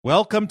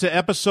Welcome to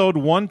episode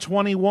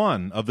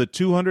 121 of the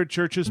 200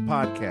 Churches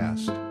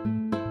podcast.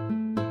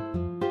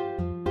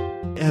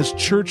 As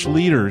church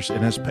leaders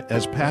and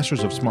as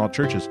pastors of small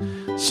churches,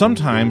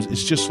 sometimes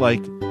it's just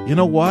like, you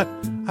know what?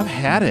 I've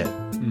had it.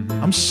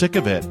 I'm sick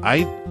of it.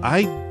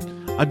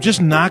 I'm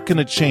just not going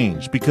to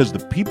change because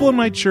the people in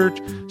my church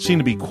seem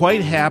to be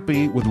quite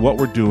happy with what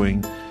we're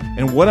doing.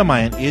 And what am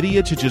I, an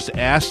idiot to just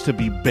ask to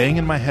be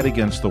banging my head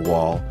against the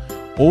wall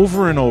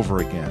over and over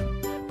again?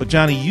 But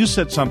Johnny, you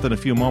said something a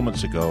few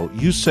moments ago.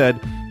 You said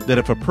that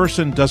if a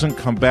person doesn't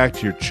come back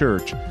to your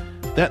church,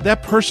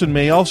 that person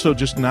may also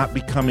just not be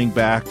coming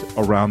back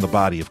around the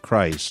body of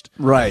Christ.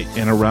 Right.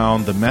 And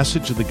around the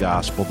message of the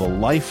gospel, the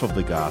life of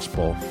the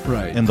gospel,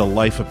 right, and the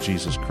life of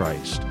Jesus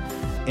Christ.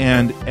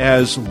 And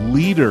as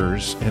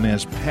leaders and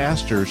as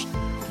pastors,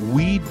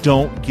 we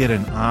don't get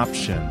an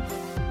option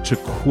to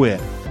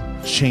quit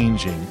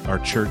changing our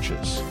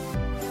churches.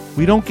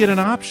 We don't get an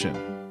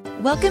option.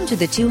 Welcome to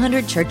the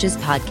 200 Churches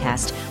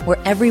podcast, where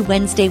every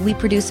Wednesday we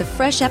produce a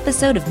fresh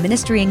episode of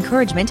ministry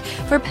encouragement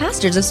for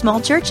pastors of small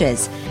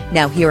churches.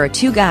 Now here are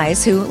two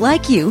guys who,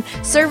 like you,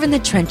 serve in the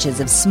trenches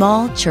of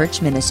small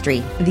church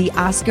ministry, the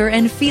Oscar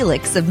and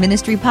Felix of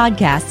ministry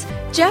podcasts,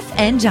 Jeff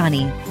and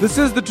Johnny. This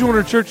is the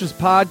 200 Churches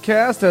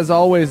podcast. As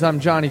always,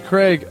 I'm Johnny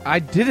Craig. I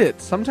did it.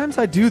 Sometimes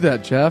I do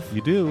that, Jeff.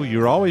 You do.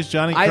 You're always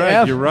Johnny Craig. I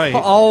am. You're right.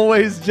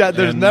 Always, Jeff.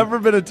 There's never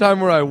been a time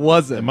where I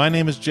wasn't. And my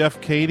name is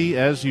Jeff Cady,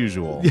 as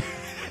usual.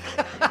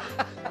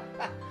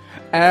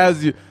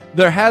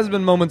 There has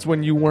been moments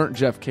when you weren't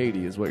Jeff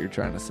Cady, is what you're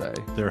trying to say.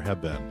 There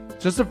have been.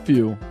 Just a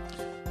few.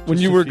 When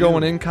you were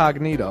going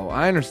incognito.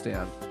 I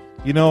understand.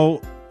 You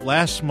know,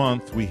 last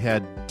month we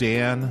had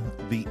Dan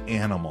the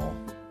Animal,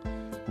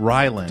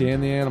 Ryland,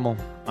 Dan the Animal,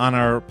 on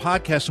our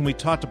podcast, and we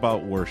talked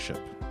about worship.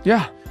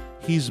 Yeah.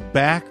 He's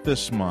back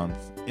this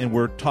month, and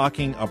we're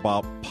talking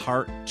about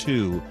part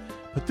 2.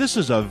 But this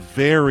is a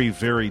very,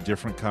 very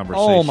different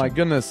conversation. Oh my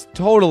goodness,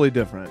 totally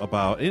different.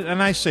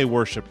 And I say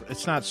worship.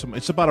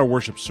 It's about our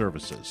worship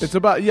services. It's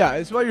about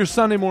your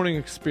Sunday morning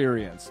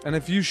experience. And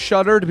if you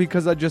shuddered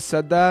because I just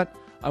said that,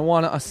 I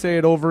want to say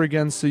it over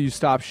again so you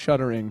stop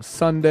shuddering.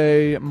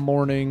 Sunday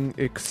morning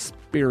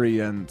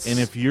experience. And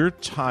if you're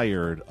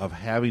tired of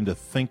having to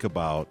think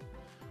about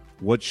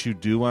what you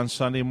do on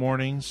Sunday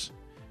mornings,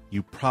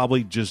 you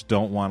probably just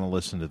don't want to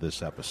listen to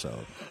this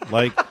episode.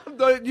 Like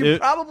you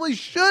probably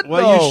should.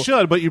 Well, though. you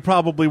should, but you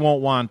probably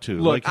won't want to.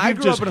 Look, I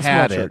grew up in a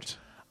small church.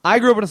 I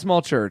grew up in a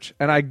small church,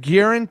 and I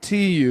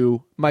guarantee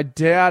you, my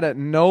dad at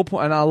no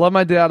point, and I love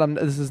my dad.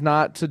 This is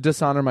not to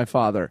dishonor my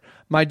father.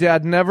 My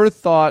dad never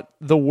thought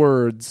the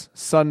words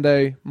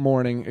Sunday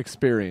morning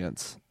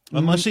experience.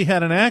 Unless he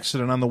had an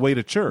accident on the way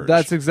to church.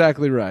 That's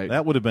exactly right.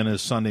 That would have been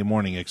his Sunday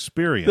morning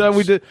experience. Then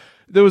we did.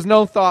 There was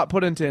no thought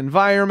put into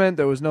environment.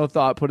 There was no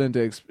thought put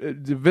into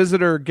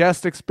visitor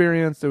guest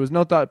experience. There was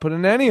no thought put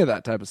into any of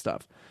that type of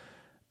stuff.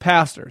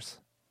 Pastors,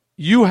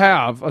 you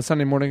have a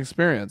Sunday morning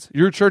experience.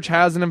 Your church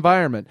has an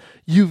environment.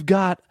 You've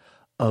got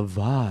a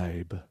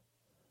vibe.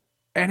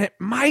 And it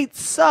might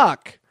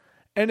suck.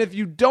 And if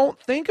you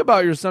don't think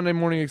about your Sunday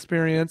morning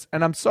experience,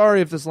 and I'm sorry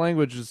if this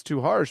language is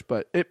too harsh,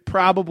 but it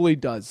probably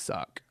does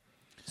suck.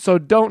 So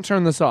don't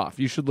turn this off.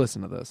 You should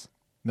listen to this.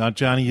 Now,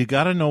 Johnny, you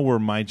got to know where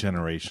my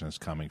generation is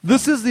coming from.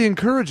 This is the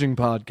encouraging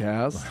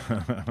podcast.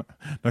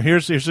 Now,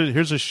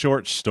 here's a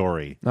short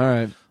story. All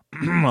right.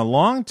 A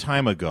long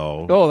time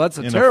ago. Oh, that's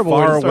a terrible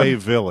in a faraway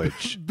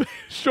village.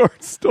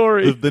 Short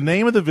story. The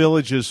name of the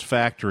village is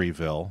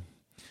Factoryville.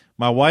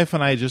 My wife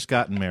and I had just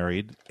gotten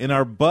married, and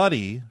our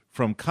buddy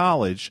from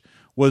college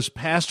was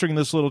pastoring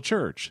this little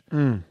church.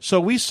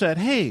 So we said,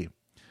 "Hey,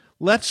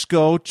 let's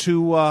go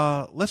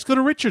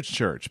to Richard's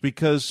church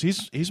because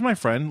he's my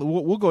friend.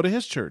 We'll go to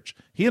his church."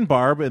 He and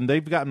Barb, and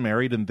they've gotten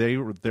married, and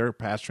they're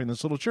pastoring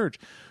this little church.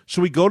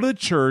 So we go to the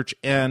church,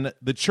 and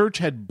the church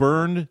had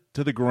burned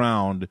to the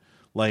ground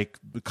like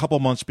a couple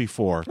months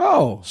before.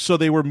 Oh. So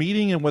they were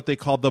meeting in what they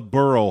called the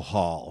borough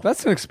hall.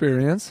 That's an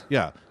experience.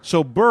 Yeah.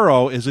 So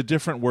borough is a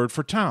different word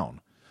for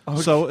town.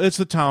 Okay. So it's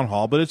the town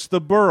hall, but it's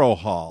the borough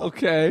hall.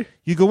 Okay.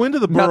 You go into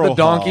the borough hall. Not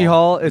the donkey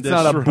hall. It's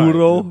That's not a right.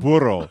 burro.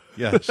 Burro,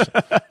 yes.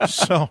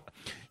 So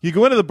you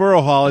go into the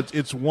borough hall.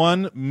 It's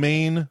one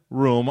main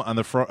room on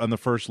the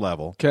first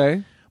level.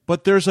 Okay.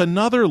 But there's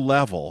another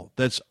level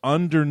that's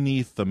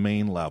underneath the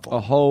main level.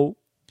 A whole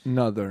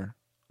nother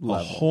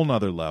level. A whole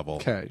nother level.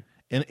 Okay.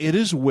 And it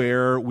is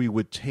where we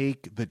would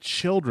take the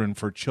children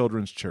for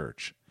children's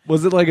church.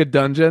 Was it like a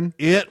dungeon?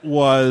 It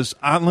was.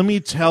 Let me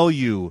tell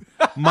you,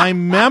 my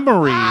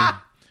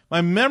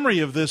memory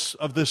of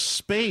this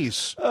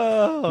space.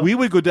 Oh. We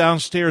would go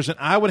downstairs, and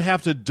I would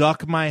have to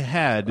duck my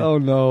head. Oh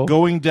no!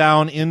 Going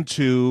down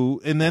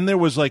into, and then there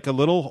was like a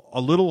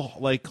little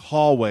like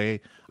hallway.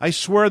 I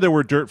swear there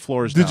were dirt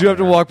floors. Did you have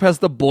to walk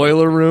past the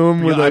boiler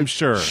room where I'm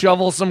sure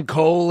shovel some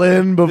coal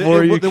in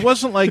before you? It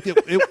wasn't like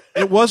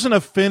it wasn't a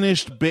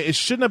finished. It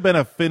shouldn't have been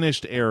a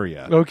finished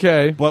area.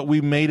 Okay, but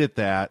we made it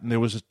that, and there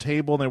was a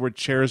table, and there were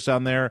chairs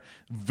down there,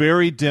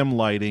 very dim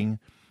lighting,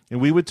 and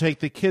we would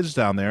take the kids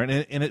down there,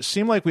 and it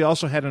seemed like we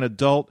also had an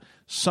adult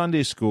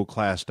Sunday school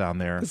class down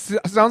there.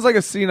 Sounds like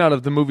a scene out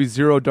of the movie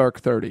Zero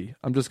Dark 30.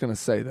 I'm just going to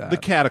say that. The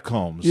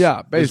catacombs.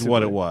 Yeah, basically. Is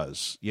what it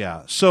was.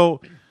 Yeah.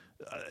 So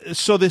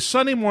the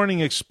Sunday morning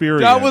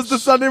experience. That was the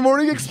Sunday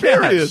morning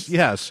experience.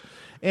 Yes.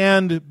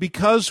 And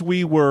because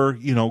we were,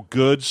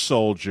 good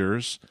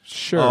soldiers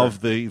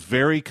of the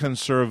very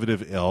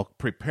conservative ilk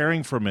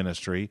preparing for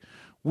ministry,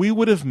 we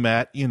would have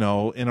met, in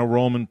a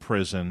Roman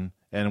prison,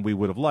 and we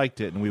would have liked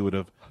it, and we would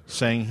have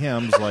sang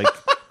hymns like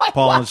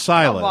Paul and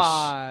Silas. Come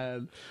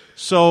on.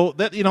 So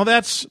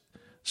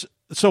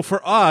so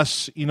for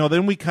us,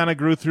 then we kind of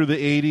grew through the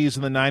 80s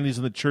and the 90s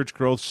and the church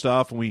growth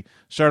stuff, and we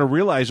started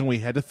realizing we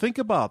had to think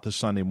about the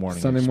Sunday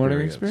morning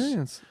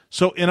experience.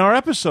 So in our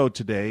episode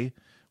today,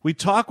 we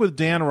talk with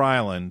Dan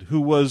Reiland, who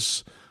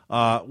was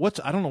I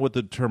don't know what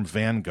the term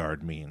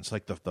vanguard means,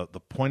 like the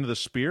point of the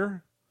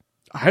spear.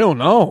 I don't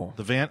know.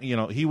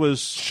 He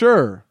was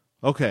sure.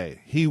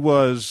 Okay, he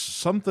was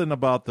something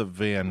about the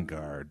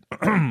vanguard.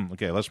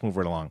 Okay, let's move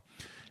right along.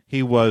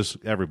 He was,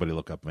 everybody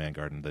look up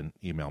vanguard and then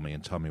email me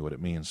and tell me what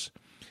it means.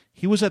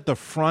 He was at the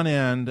front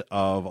end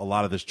of a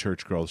lot of this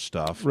church growth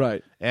stuff,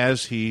 right?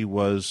 As he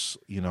was,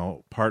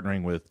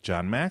 partnering with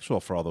John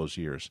Maxwell for all those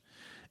years.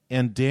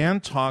 And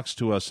Dan talks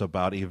to us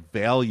about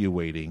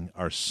evaluating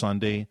our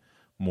Sunday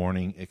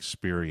morning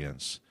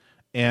experience.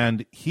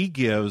 And he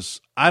gives,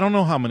 I don't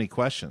know how many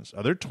questions.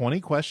 Are there 20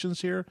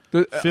 questions here?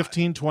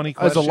 15, 20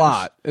 questions? It's a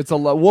lot. It's a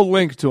lot. We'll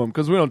link to them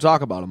because we don't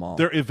talk about them all.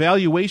 They're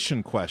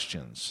evaluation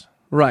questions.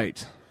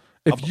 Right.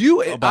 If you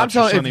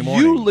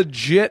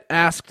legit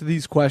asked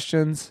these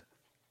questions,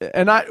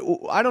 and I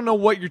don't know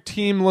what your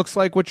team looks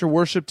like, what your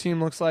worship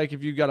team looks like,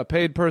 if you got a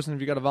paid person, if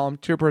you got a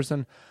volunteer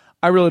person,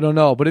 I really don't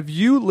know. But if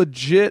you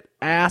legit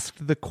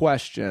asked the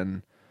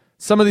question,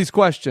 some of these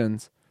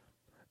questions,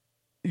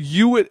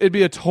 it'd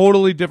be a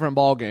totally different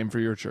ball game for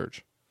your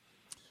church.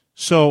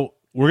 So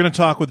we're going to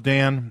talk with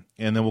Dan,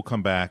 and then we'll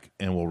come back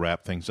and we'll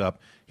wrap things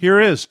up. Here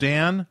is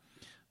Dan,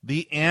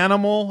 the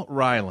Animal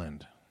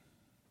Reiland.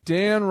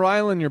 Dan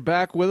Reiland, you're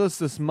back with us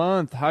this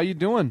month. How you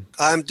doing?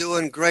 I'm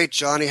doing great,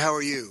 Johnny. How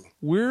are you?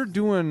 We're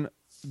doing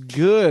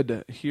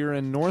good here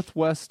in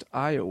Northwest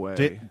Iowa.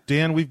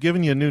 Dan, we've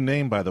given you a new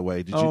name, by the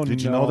way.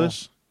 Did you know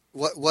this?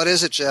 What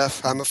is it,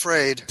 Jeff? I'm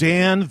afraid.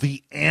 Dan,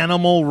 the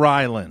Animal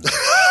Reiland.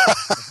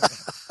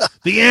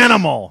 The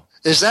Animal.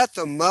 Is that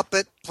the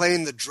Muppet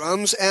playing the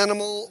drums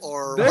animal?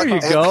 Or there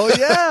you go,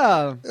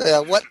 yeah. Yeah,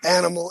 what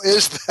animal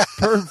is that?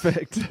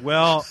 Perfect.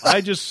 Well,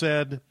 I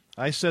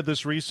said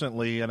this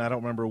recently, and I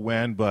don't remember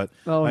when, but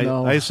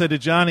I said to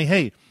Johnny,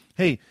 hey,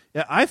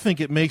 I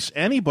think it makes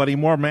anybody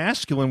more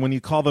masculine when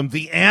you call them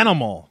the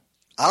Animal.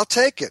 I'll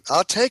take it.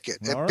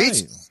 It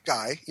beats right.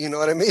 guy, you know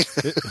what I mean?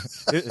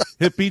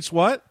 It beats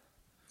what?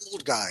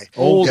 Old guy.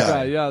 Old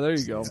guy, yeah, there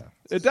you go. Yeah.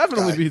 It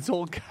definitely beats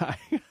old guy.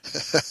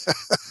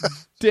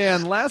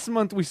 Dan, last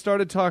month we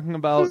started talking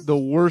about the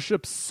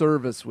worship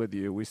service with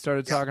you. We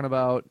started talking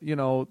about,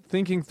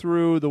 thinking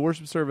through the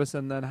worship service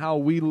and then how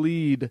we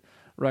lead,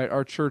 right,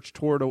 our church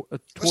toward and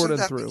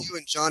through. When you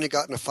and Johnny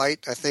got in a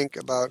fight, I think,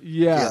 about...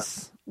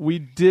 Yes, we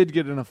did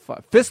get in a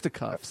fight.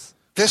 Fisticuffs.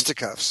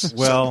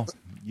 Well,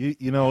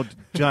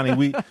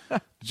 Johnny,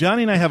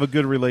 Johnny and I have a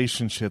good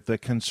relationship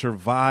that can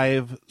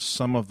survive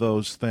some of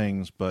those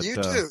things. But you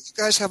do. You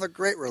guys have a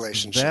great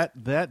relationship.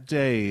 That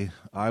day,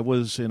 I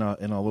was in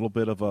a little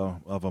bit of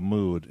a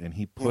mood, and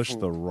he pushed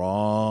the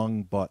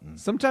wrong button.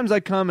 Sometimes I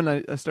come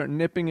and I start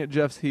nipping at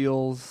Jeff's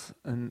heels,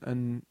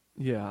 and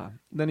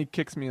then he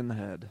kicks me in the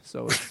head.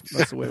 So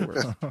that's the way it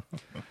works.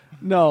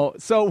 No,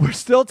 so we're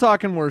still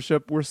talking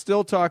worship. We're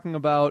still talking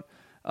about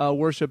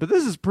worship, but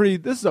this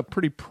is a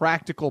pretty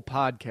practical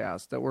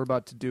podcast that we're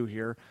about to do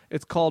here.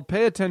 It's called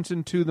 "Pay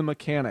Attention to the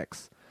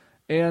Mechanics,"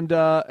 and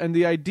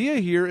the idea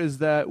here is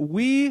that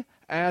we,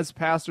 as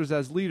pastors,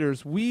 as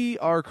leaders, we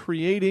are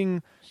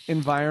creating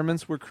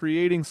environments, we're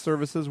creating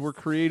services, we're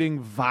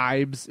creating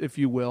vibes, if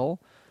you will.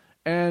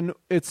 And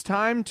it's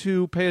time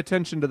to pay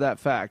attention to that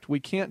fact. We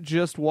can't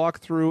just walk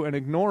through and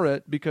ignore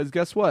it because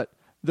guess what?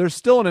 There's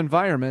still an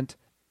environment.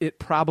 It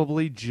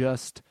probably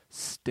just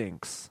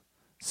stinks.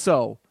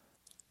 So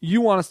you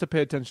want us to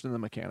pay attention to the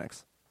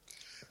mechanics.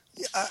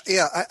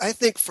 I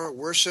think for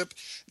worship,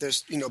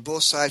 there's,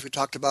 both sides we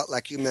talked about,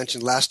 like you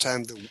mentioned last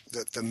time,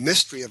 the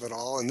mystery of it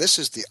all. And this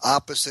is the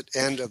opposite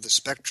end of the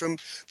spectrum,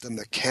 the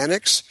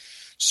mechanics,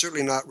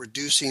 certainly not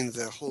reducing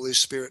the Holy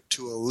Spirit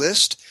to a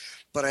list.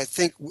 But I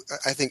think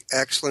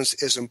excellence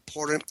is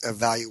important.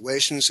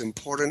 Evaluation is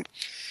important.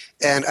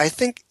 And I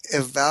think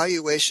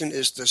evaluation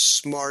is the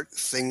smart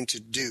thing to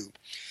do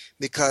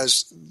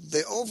because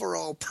the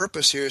overall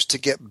purpose here is to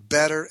get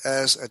better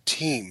as a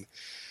team.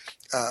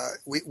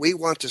 We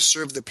want to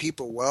serve the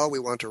people well. We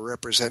want to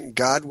represent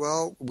God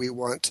well. We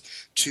want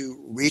to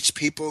reach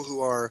people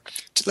who are,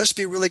 let's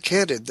be really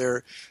candid,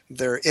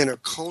 they're in a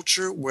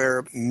culture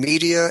where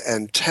media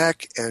and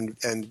tech and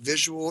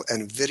visual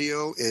and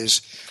video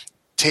is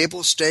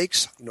table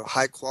stakes,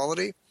 high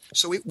quality.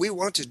 So we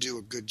want to do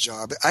a good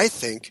job. I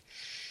think,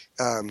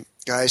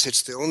 guys,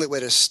 it's the only way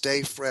to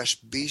stay fresh,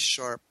 be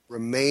sharp,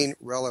 remain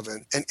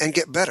relevant, and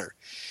get better.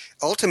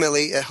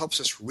 ultimately it helps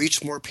us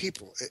reach more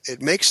people.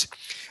 It makes,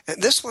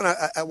 and this one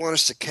I want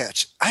us to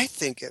catch. I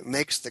think it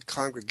makes the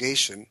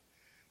congregation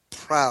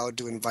proud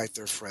to invite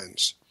their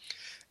friends.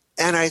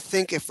 And I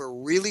think if we're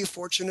really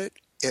fortunate,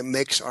 it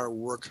makes our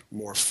work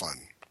more fun.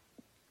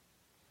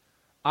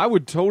 I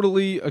would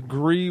totally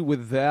agree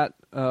with that,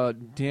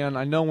 Dan.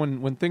 I know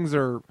when things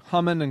are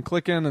humming and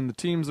clicking and the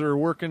teams are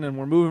working and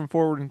we're moving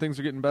forward and things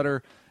are getting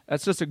better,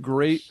 that's just a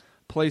great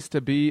place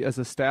to be as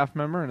a staff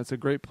member, and it's a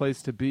great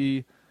place to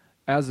be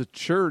as a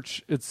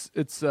church. It's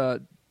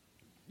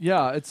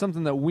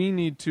something that we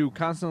need to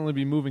constantly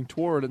be moving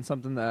toward, and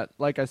something that,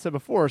 like I said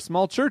before,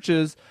 small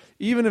churches,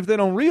 even if they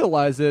don't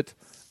realize it,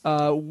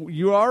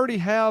 you already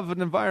have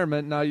an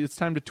environment. Now it's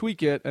time to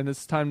tweak it, and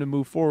it's time to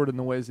move forward in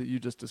the ways that you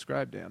just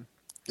described, Dan.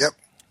 Yep.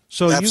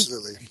 So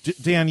absolutely.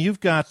 Dan,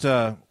 you've got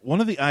one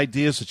of the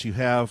ideas that you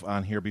have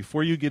on here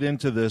before you get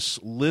into this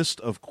list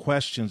of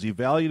questions,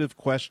 evaluative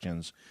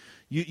questions.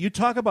 You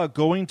talk about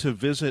going to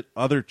visit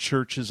other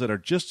churches that are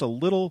just a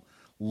little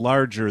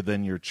larger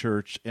than your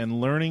church and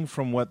learning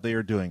from what they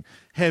are doing.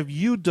 Have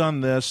you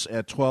done this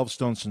at 12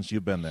 Stone since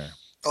you've been there?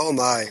 Oh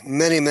my,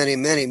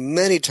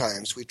 many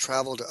times. We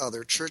travel to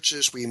other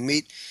churches. We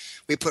meet.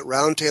 We put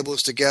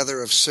roundtables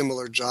together of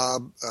similar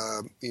job,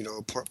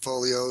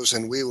 portfolios,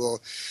 and we will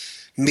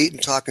meet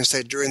and talk and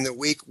say during the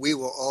week. We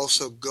will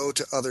also go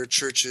to other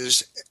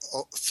churches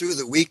through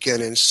the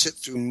weekend and sit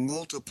through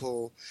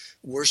multiple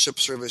worship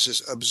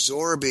services,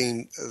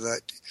 absorbing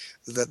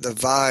the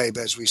vibe,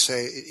 as we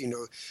say,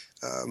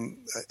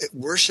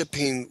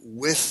 worshiping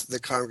with the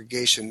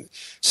congregation,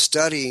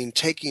 studying,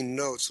 taking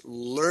notes,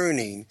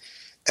 learning.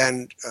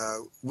 And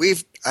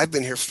I've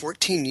been here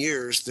 14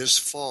 years this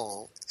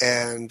fall,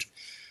 and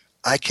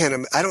I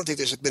don't think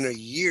there's been a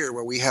year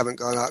where we haven't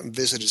gone out and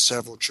visited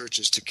several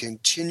churches to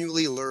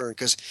continually learn,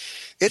 because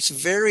it's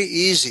very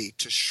easy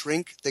to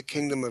shrink the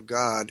kingdom of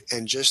God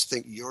and just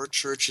think your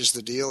church is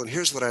the deal. And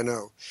here's what I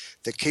know.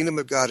 The kingdom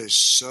of God is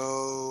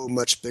so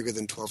much bigger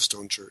than 12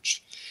 Stone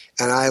Church.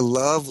 And I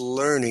love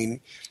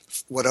learning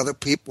what other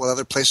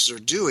places are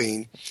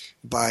doing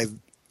by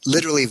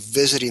literally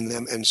visiting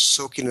them and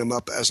soaking them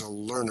up as a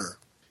learner.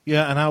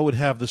 Yeah, and I would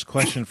have this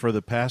question for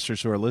the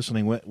pastors who are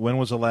listening. When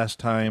was the last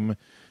time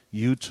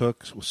you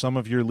took some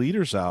of your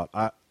leaders out?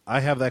 I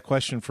have that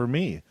question for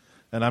me,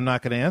 and I'm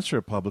not going to answer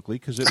it publicly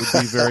because it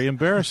would be very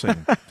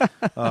embarrassing.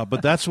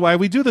 But that's why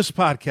we do this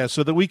podcast,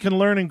 so that we can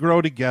learn and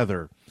grow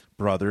together,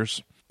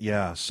 brothers.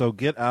 Yeah, so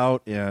get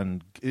out,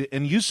 and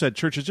you said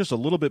church is just a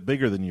little bit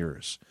bigger than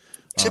yours.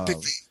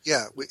 Typically,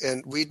 yeah,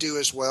 we do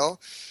as well.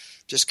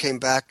 Just came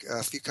back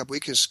a couple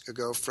weeks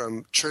ago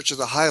from Church of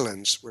the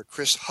Highlands, where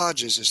Chris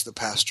Hodges is the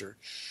pastor.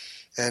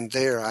 And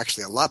they are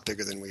actually a lot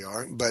bigger than we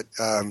are, but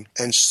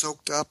and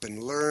soaked up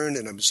and learned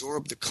and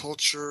absorbed the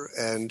culture,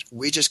 and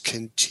we just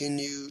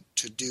continue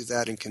to do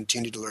that and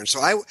continue to learn. So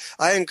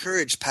I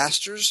encourage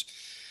pastors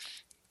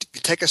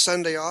to take a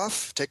Sunday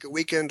off, take a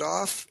weekend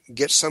off,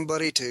 get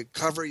somebody to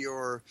cover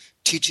your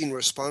teaching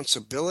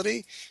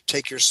responsibility,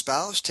 take your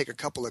spouse, take a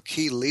couple of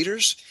key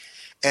leaders,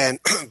 and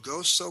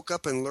go soak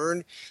up and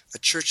learn a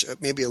church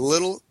maybe a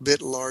little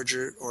bit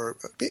larger, or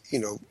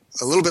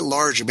a little bit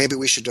larger. Maybe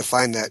we should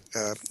define that,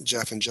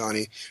 Jeff and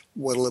Johnny,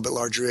 what a little bit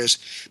larger is.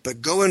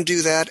 But go and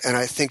do that, and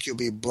I think you'll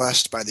be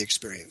blessed by the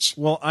experience.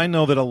 Well, I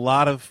know that a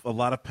lot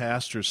of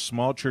pastors,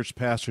 small church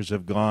pastors,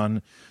 have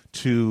gone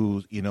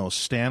to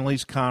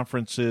Stanley's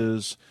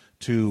conferences,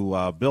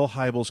 to Bill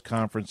Hybels'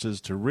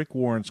 conferences, to Rick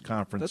Warren's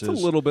conferences. That's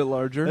a little bit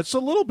larger. It's a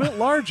little bit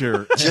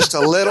larger. Just a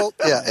little?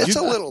 Yeah, it's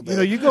a little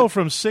bit. You go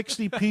from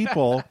 60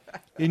 people,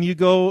 and you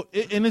go,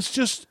 and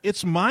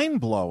it's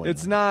mind-blowing.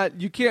 It's not,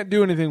 you can't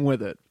do anything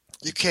with it.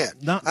 You can't.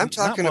 I'm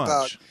talking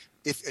about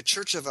if a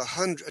church of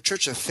 100, a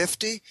church of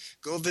 50,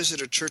 go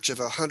visit a church of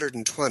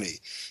 120.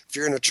 If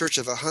you're in a church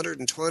of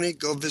 120,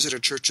 go visit a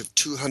church of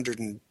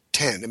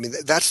 210. I mean,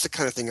 that's the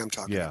kind of thing I'm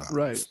talking about.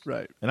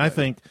 Right. And I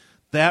think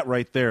that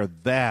right there,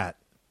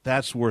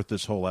 that's worth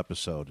this whole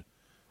episode.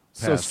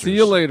 So see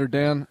you later,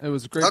 Dan. It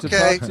was great to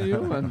talk to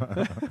you. And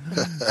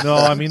no,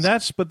 I mean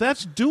that's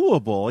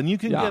doable, and you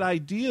can get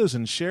ideas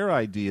and share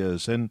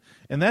ideas, and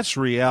that's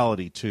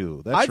reality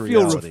too. That's I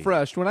feel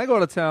refreshed when I go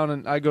out of town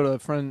and I go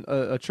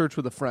to a church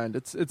with a friend.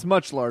 It's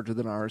much larger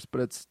than ours,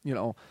 but it's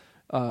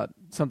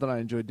something I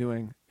enjoy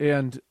doing,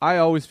 and I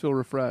always feel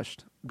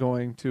refreshed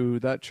going to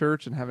that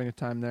church and having a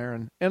time there,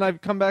 and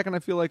I've come back and I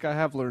feel like I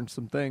have learned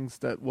some things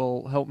that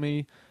will help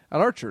me at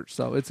our church.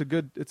 So it's a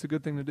good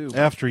thing to do.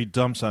 After he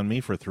dumps on me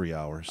for 3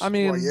 hours. I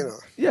mean,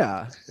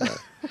 yeah.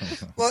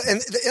 Well,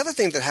 and the other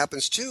thing that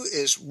happens too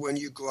is when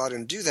you go out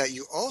and do that,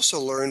 you also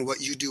learn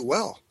what you do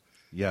well.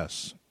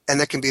 Yes. And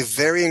that can be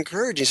very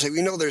encouraging. So,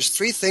 there's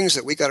 3 things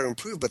that we got to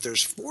improve, but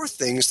there's 4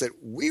 things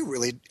that we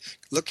really,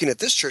 looking at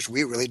this church,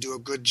 we really do a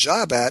good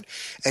job at.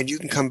 And you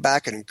can come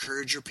back and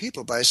encourage your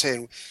people by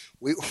saying,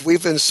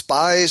 we've been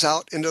spies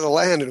out into the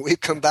land, and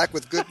we've come back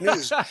with good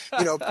news.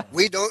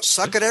 We don't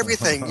suck at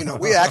everything.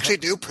 We actually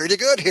do pretty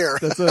good here.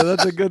 That's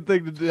a good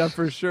thing to do. Yeah,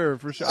 for sure.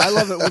 I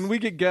love it when we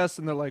get guests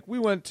and they're like, we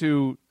went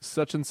to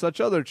such and such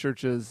other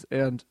churches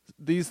and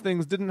these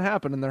things didn't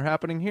happen and they're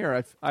happening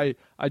here. I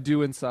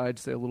do inside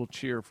say a little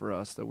cheer for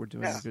us that we're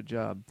doing a good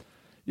job.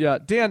 Yeah,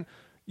 Dan,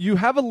 you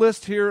have a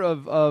list here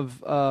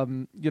of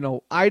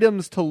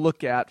items to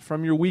look at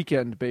from your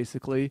weekend,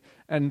 basically,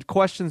 and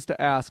questions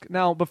to ask.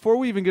 Now, before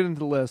we even get into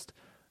the list,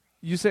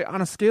 you say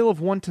on a scale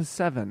of 1 to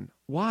 7.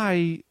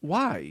 Why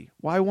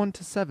 1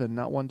 to 7,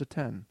 not 1 to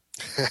 10?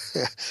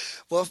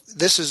 Well,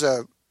 this is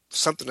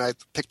something I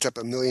picked up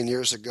a million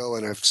years ago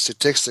in a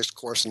statistics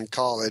course in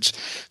college,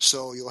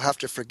 so you'll have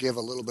to forgive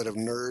a little bit of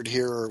nerd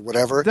here or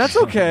whatever. That's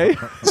okay.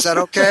 Is that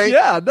okay?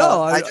 Yeah,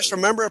 no. I just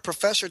remember a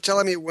professor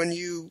telling me when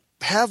you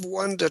have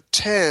 1 to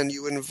 10,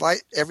 you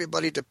invite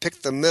everybody to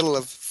pick the middle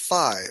of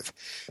 5.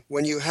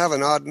 When you have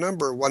an odd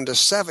number, 1 to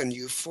 7,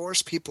 you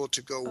force people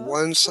to go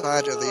one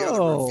side or the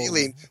other,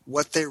 revealing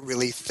what they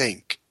really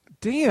think.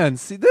 Dan,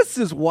 see, this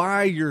is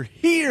why you're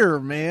here,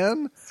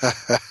 man.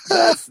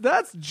 I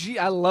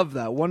love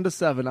that. 1 to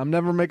 7. I'm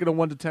never making a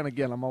 1 to 10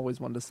 again. I'm always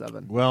 1 to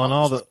 7. Well, and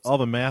all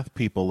the math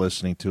people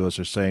listening to us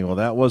are saying, well,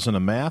 that wasn't a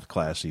math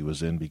class he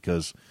was in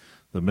because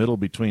the middle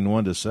between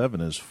 1 to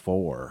 7 is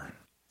 4.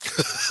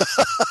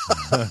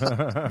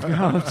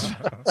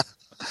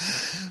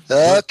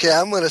 Okay,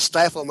 I'm going to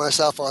stifle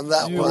myself on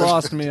that one. You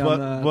lost me on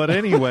that. But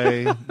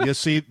anyway, you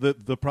see,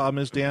 the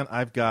problem is, Dan,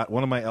 I've got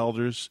one of my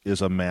elders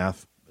is a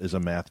math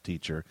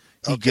teacher.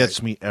 He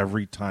gets me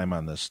every time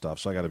on this stuff,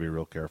 so I got to be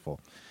real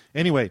careful.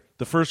 Anyway,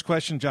 the first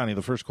question, Johnny.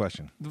 The first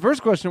question.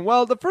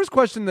 Well, the first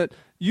question that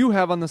you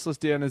have on this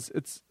list, Dan,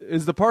 is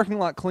the parking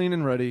lot clean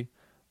and ready?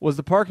 Was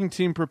the parking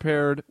team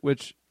prepared?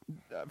 Which,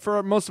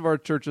 for most of our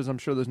churches, I'm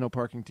sure there's no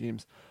parking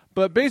teams.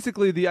 But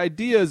basically, the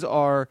ideas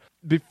are,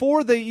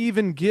 before they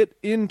even get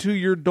into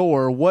your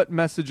door, what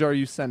message are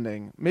you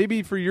sending?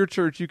 Maybe for your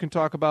church, you can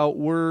talk about,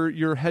 were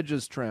your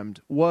hedges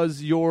trimmed?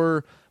 Was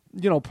your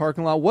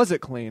parking lot, was it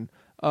clean?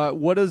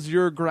 What does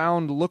your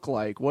ground look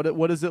like?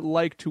 What is it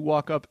like to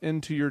walk up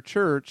into your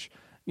church?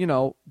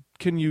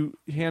 Can you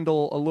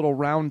handle a little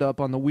roundup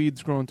on the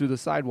weeds growing through the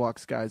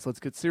sidewalks, guys? Let's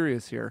get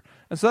serious here.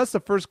 And so that's the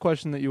first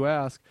question that you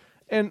ask.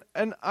 And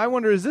I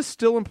wonder, is this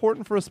still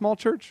important for a small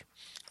church?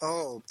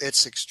 Oh,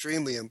 it's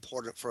extremely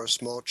important for a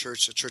small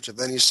church, a church of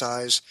any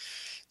size.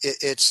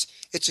 It's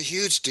a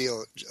huge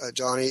deal,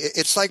 Johnny.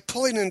 It's like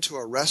pulling into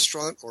a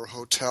restaurant or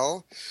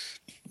hotel.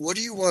 What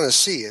do you want to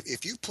see?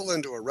 If you pull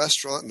into a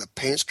restaurant and the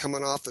paint's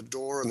coming off the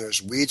door and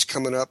there's weeds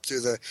coming up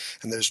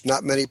and there's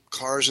not many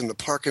cars in the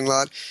parking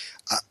lot,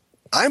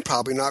 I'm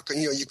probably not going.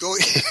 You go,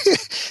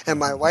 and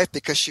my wife,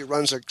 because she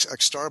runs a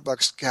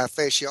Starbucks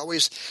cafe, she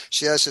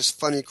has this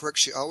funny quirk.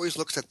 She always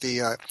looks at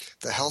the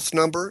health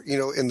number,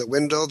 in the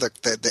window,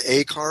 the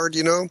A card,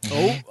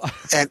 Oh,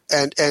 and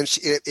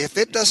if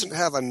it doesn't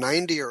have a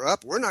 90 or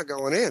up, we're not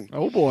going in.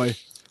 Oh boy.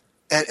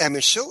 And I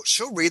mean, she'll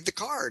read the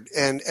card,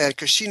 and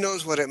because she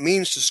knows what it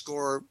means to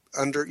score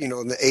under, in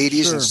the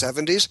 80s and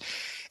 70s.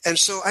 And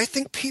so I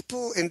think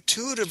people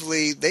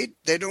intuitively,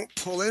 they don't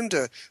pull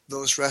into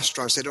those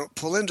restaurants, they don't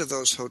pull into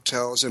those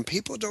hotels, and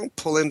people don't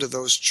pull into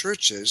those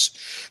churches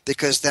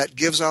because that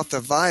gives off the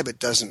vibe. It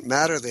doesn't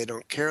matter. They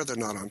don't care. They're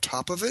not on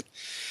top of it.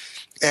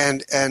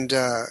 And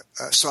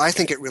so I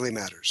think it really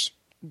matters.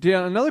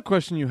 Dan, another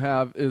question you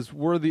have is,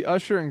 were the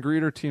usher and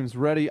greeter teams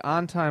ready,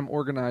 on time,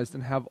 organized,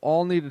 and have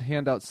all needed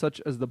handouts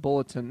such as the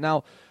bulletin?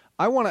 Now,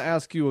 I want to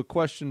ask you a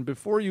question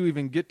before you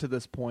even get to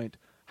this point.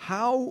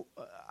 How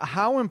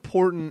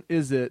important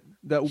is it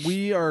that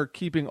we are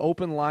keeping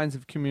open lines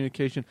of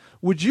communication?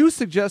 Would you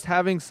suggest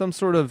having some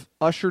sort of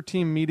usher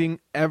team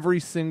meeting every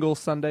single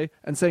Sunday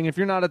and saying, if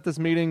you're not at this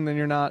meeting, then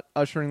you're not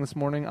ushering this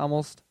morning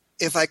almost?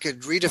 If I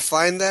could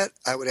redefine that,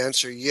 I would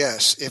answer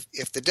yes.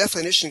 If the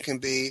definition can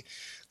be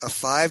a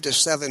 5 to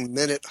 7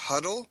 minute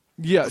huddle.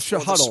 Yeah, sure,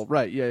 huddle,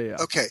 right, yeah.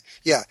 Okay,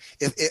 yeah.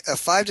 If a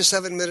 5 to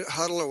 7 minute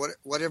huddle or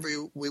whatever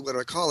we want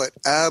to call it,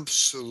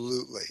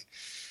 absolutely.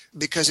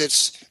 Because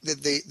it's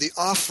the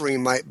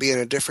offering might be in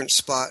a different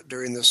spot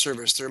during the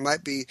service. There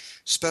might be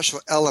special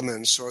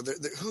elements, or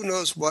who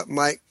knows what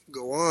might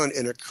go on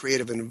in a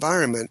creative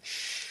environment.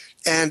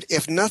 And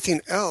if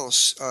nothing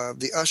else,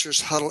 the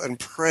ushers huddle and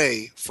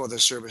pray for the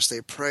service.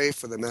 They pray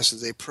for the message.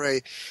 They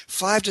pray.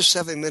 5 to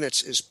 7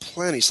 minutes is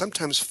plenty.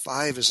 Sometimes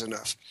 5 is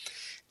enough.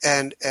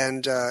 And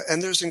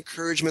there's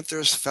encouragement,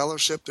 there's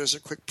fellowship, there's a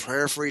quick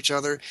prayer for each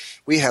other.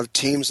 We have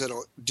teams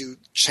that'll do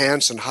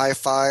chants and high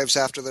fives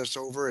after that's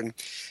over,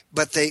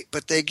 but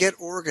they get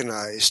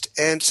organized,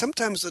 and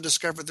sometimes they'll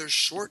discover they're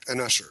short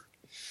an usher.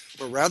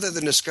 But rather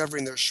than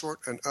discovering they're short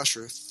an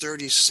usher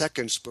 30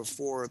 seconds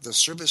before the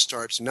service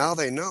starts, now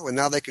they know, and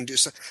now they can do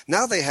so.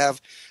 Now they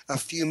have a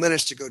few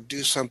minutes to go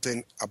do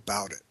something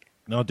about it.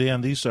 Now,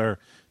 Dan, these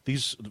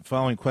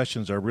following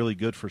questions are really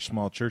good for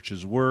small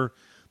churches. Were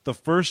the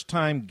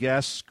first-time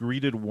guests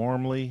greeted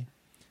warmly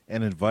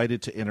and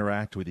invited to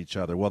interact with each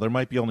other? Well, there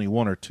might be only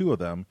one or two of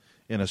them.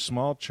 in a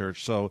small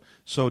church. So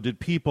did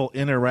people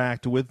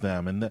interact with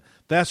them? And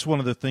that's one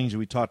of the things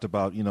we talked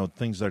about,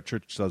 things our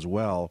church does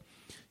well,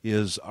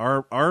 is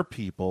our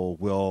people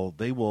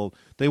they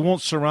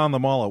won't surround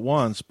them all at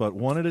once, but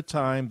one at a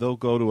time. They'll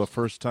go to a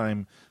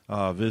first-time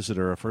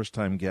visitor, a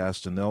first-time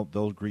guest, and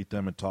they'll greet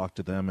them and talk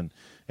to them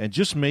and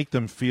just make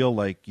them feel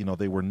like,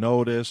 they were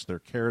noticed, they're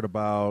cared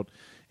about.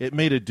 It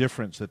made a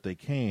difference that they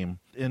came.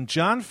 And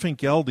John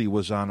Finkeldy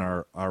was on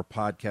our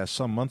podcast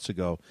some months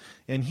ago,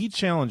 and he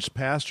challenged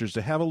pastors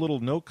to have a little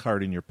note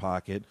card in your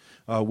pocket,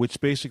 which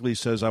basically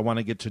says, I want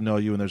to get to know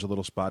you, and there's a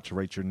little spot to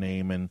write your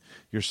name and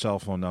your cell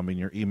phone number and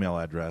your email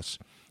address.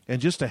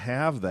 And just to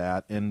have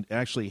that and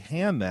actually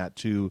hand that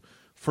to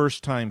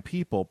first-time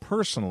people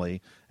personally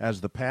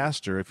as the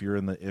pastor, if you're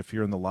in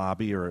the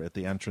lobby or at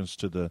the entrance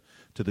to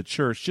the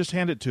church, just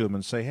hand it to them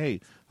and say, hey,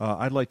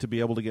 I'd like to be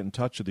able to get in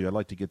touch with you. I'd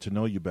like to get to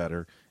know you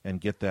better and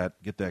get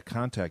that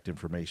contact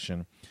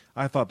information.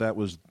 I thought that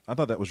was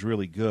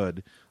really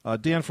good.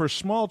 Dan, for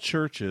small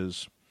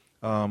churches,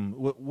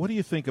 what do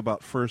you think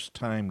about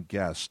first-time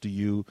guests?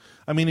 In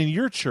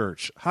your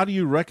church, how do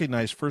you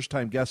recognize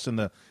first-time guests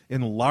in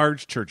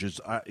large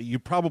churches? You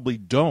probably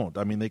don't.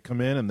 They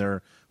come in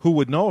and who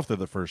would know if they're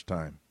the first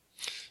time?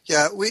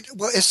 Yeah,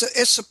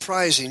 it's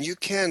surprising. You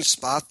can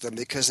spot them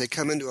because they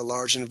come into a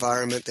large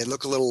environment. They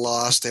look a little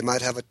lost. They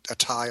might have a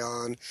tie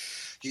on.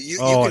 You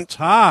can, a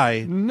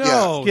tie?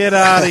 No, yeah. Get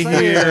out of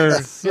here!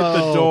 Hit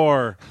the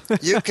door.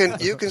 You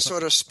can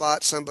sort of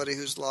spot somebody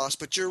who's lost,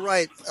 but you're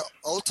right.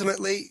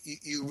 Ultimately,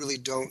 you really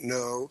don't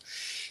know,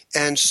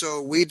 and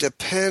so we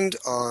depend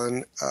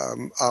on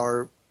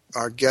our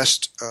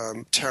guest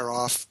tear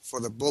off for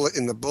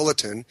in the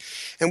bulletin,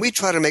 and we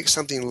try to make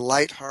something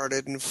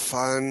lighthearted and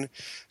fun.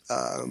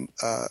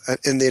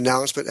 In the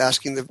announcement,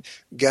 asking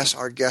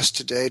our guest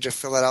today to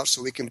fill it out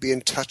so we can be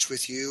in touch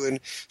with you and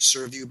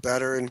serve you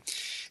better. And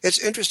it's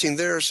interesting.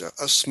 There's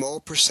a small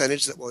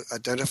percentage that will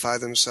identify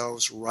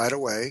themselves right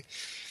away.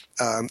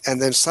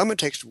 And then some it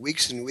takes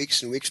weeks and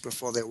weeks and weeks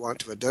before they want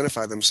to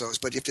identify themselves.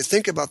 But if you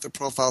think about the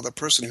profile of the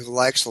person who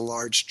likes a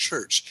large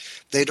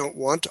church, they don't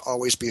want to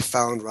always be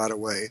found right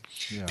away.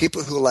 Yeah.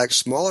 People who like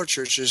smaller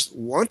churches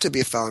want to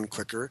be found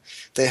quicker.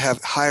 They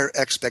have higher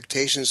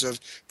expectations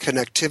of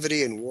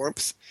connectivity and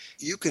warmth.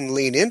 You can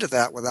lean into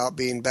that without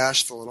being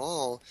bashful at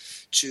all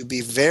to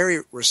be very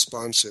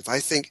responsive. I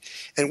think,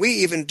 and we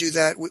even do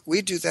that.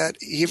 We do that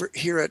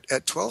here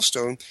at 12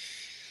 Stone.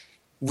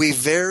 We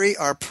vary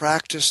our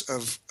practice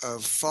of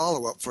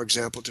follow-up, for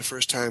example, to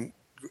first-time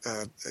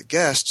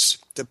guests,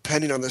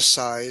 depending on the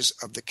size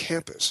of the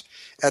campus.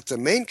 At the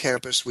main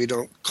campus, we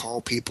don't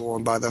call people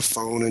by the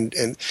phone,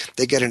 and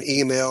they get an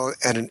email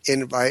and an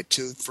invite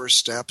to first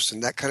steps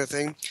and that kind of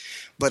thing.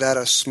 But at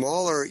a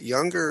smaller,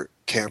 younger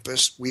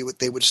campus,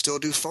 they would still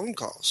do phone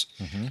calls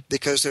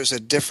because there's a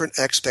different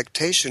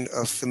expectation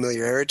of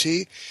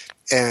familiarity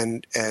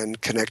and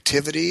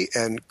connectivity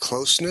and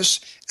closeness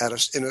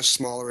in a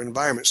smaller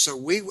environment.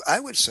 So I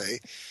would say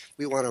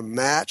we want to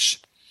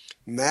match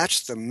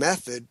the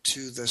method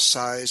to the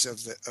size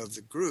of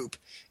the group.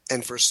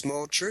 And for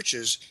small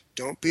churches,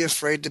 don't be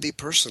afraid to be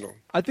personal.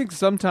 I think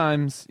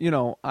sometimes,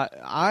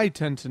 I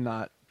tend to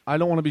not. I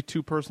don't want to be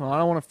too personal. I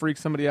don't want to freak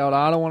somebody out.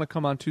 I don't want to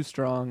come on too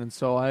strong. And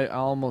so I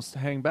almost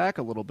hang back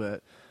a little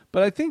bit.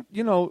 But I think,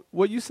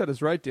 what you said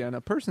is right, Dan. A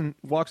person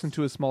walks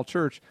into a small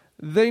church,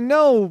 they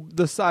know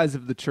the size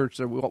of the church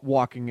they're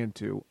walking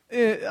into,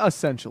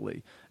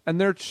 essentially.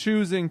 And they're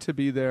choosing to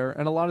be there.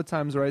 And a lot of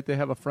times, right, they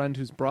have a friend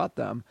who's brought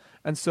them.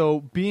 And so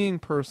being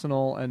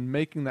personal and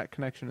making that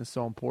connection is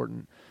so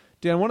important.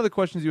 Dan, one of the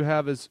questions you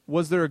have is,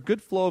 was there a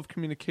good flow of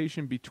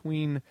communication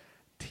between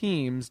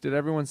teams? Did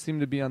everyone seem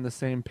to be on the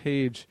same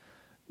page?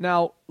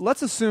 Now,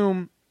 let's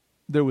assume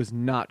there was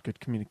not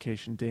good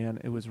communication, Dan.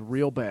 It was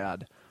real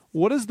bad.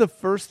 What is the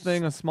first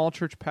thing a small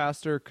church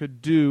pastor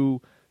could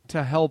do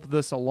to help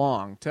this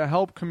along, to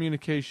help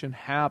communication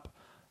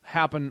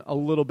happen a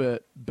little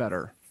bit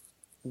better?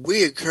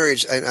 We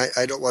encourage, and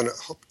I don't want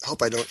to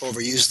hope I don't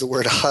overuse the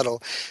word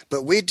huddle,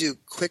 but we do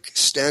quick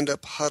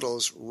stand-up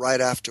huddles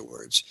right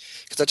afterwards.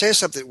 Because I'll tell you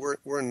something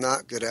we're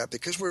not good at,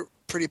 because we're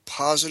pretty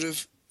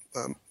positive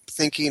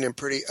thinking and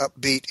pretty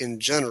upbeat in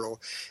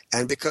general,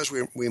 and because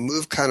we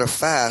move kind of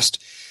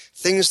fast,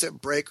 things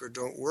that break or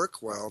don't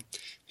work well,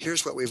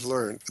 here's what we've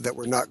learned that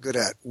we're not good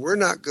at. We're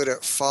not good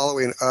at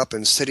following up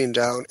and sitting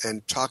down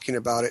and talking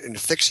about it and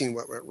fixing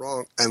what went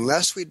wrong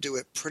unless we do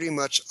it pretty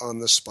much on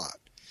the spot.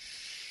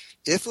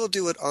 If we'll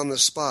do it on the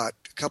spot,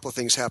 a couple of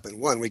things happen.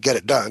 One, we get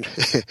it done.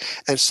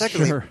 And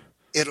secondly,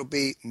 It'll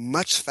be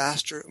much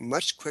faster,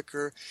 much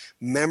quicker.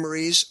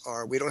 Memories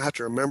we don't have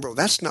to remember,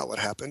 that's not what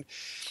happened.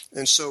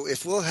 And so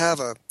if we'll have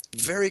a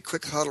very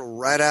quick huddle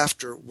right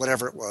after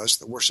whatever it was,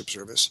 the worship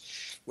service,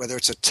 whether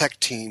it's a tech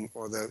team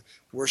or the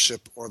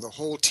worship or the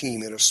whole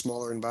team in a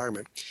smaller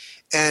environment.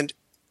 And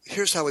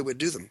here's how we would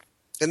do them.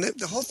 And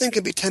the whole thing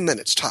can be 10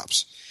 minutes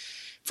tops.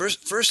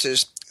 First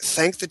is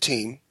thank the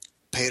team.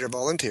 Paid or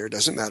volunteer,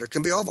 doesn't matter,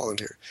 can be all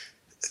volunteer.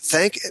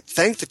 Thank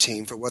the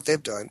team for what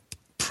they've done,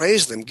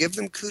 praise them, give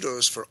them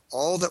kudos for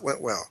all that went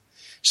well.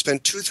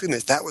 Spend 2 or 3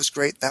 minutes. That was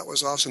great. That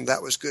was awesome.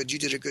 That was good. You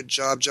did a good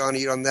job,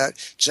 Johnny, on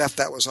that. Jeff,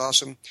 that was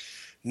awesome.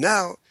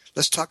 Now,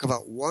 let's talk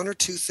about 1 or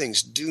 2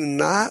 things. Do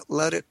not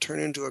let it turn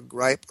into a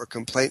gripe or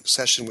complaint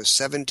session with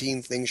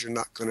 17 things you're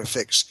not going to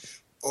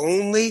fix.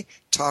 Only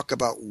talk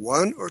about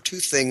 1 or 2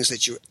 things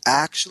that you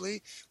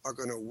actually are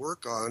going to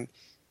work on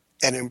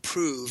and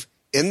improve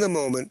in the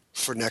moment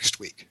for next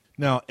week.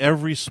 Now,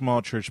 every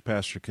small church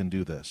pastor can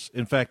do this.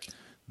 In fact,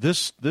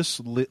 this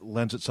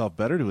lends itself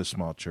better to a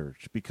small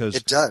church because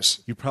it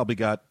does. You probably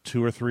got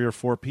 2 or 3 or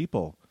 4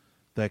 people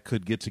that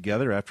could get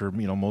together after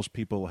most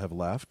people have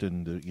left,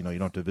 and you don't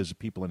have to visit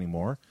people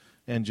anymore,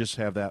 and just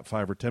have that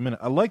 5 or 10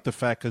 minutes. I like the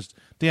fact because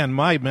Dan,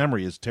 my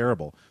memory is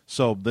terrible,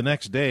 so the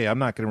next day I'm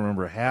not going to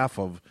remember half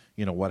of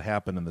what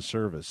happened in the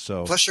service.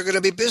 So plus you're going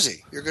to be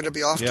busy. You're going to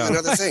be off doing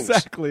other things.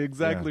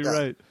 Exactly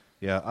right.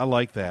 Yeah, I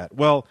like that.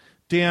 Well,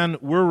 Dan,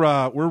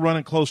 we're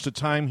running close to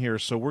time here,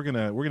 so we're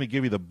gonna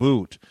give you the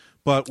boot,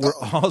 but we're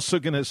also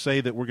going to say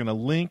that we're going to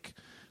link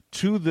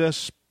to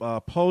this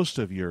post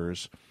of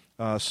yours.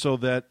 So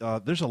that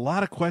there's a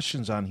lot of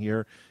questions on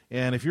here,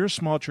 and if you're a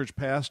small church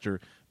pastor,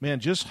 man,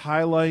 just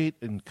highlight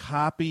and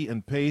copy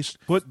and paste.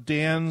 Put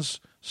Dan's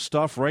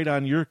stuff right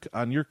on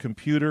your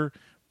computer.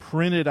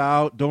 Print it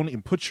out. Don't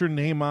even put your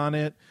name on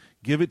it.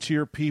 Give it to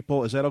your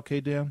people. Is that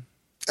okay, Dan?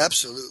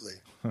 Absolutely.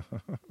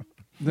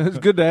 That's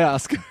good to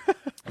ask.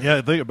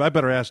 Yeah, I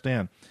better ask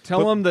Dan.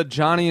 Tell them that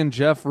Johnny and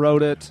Jeff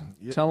wrote it.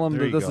 Tell them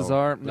that this is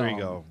our... There you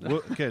go.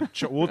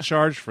 We'll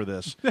charge for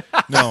this.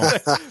 No.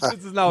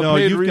 This is now a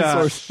paid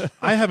resource.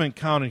 I haven't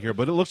counted here,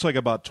 but it looks like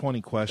about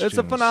 20 questions. It's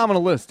a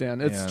phenomenal list, Dan.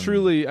 It's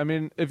truly... I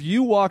mean, if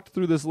you walked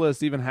through this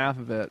list, even half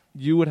of it,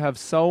 you would have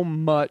so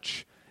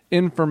much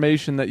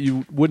information that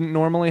you wouldn't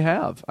normally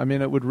have. I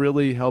mean, it would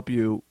really help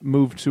you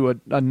move to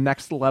a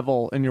next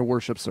level in your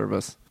worship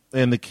service.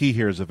 And the key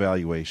here is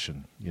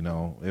evaluation.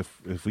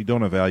 If we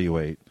don't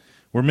evaluate,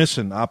 we're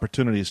missing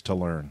opportunities to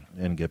learn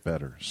and get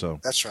better. So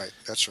That's right.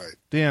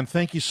 Dan,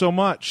 thank you so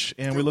much,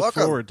 and we look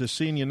welcome. forward to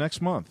seeing you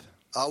next month.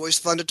 Always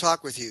fun to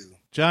talk with you.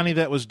 Johnny,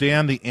 that was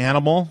Dan the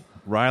Animal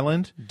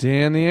Ryland.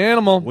 Dan the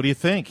Animal. What do you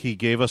think? He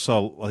gave us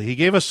some.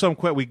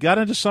 We got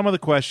into some of the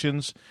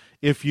questions.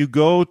 If you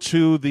go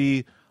to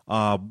the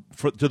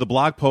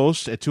blog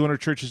post at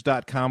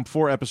 200churches.com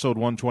for episode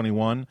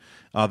 121,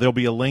 there'll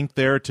be a link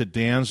there to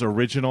Dan's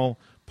original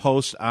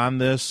post on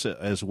this,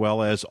 as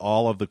well as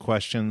all of the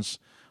questions.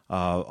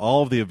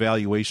 All of the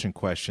evaluation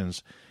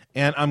questions.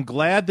 And I'm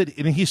glad that,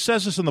 and he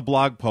says this in the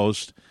blog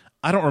post,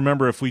 I don't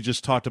remember if we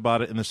just talked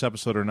about it in this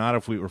episode or not,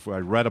 if I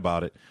read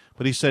about it,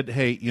 but he said,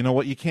 hey, you know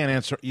what, you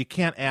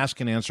can't ask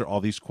and answer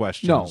all these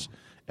questions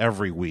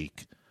every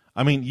week.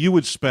 I mean, you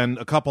would spend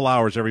a couple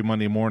hours every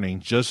Monday morning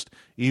just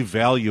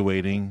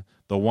evaluating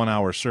the 1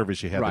 hour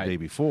service you had the day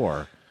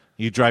before.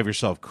 You drive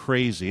yourself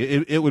crazy.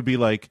 It would be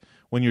like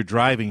when you're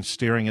driving,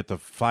 staring at the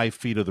 5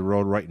 feet of the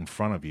road right in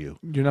front of you.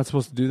 You're not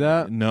supposed to do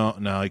that? No,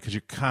 because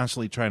you're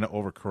constantly trying to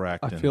overcorrect.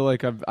 I feel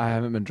like I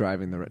haven't been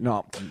driving the right.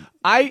 No.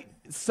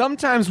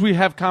 Sometimes we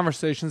have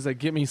conversations that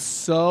get me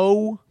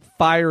so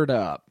fired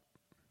up.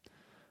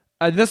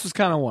 This was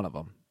kind of one of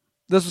them.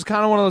 This was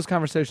kind of one of those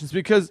conversations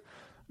because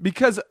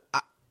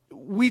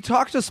we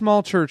talk to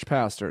small church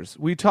pastors.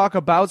 We talk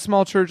about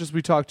small churches.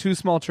 We talk to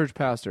small church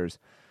pastors.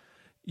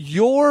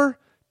 Your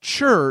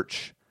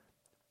church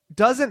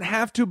doesn't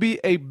have to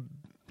be a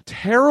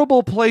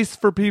terrible place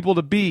for people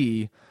to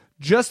be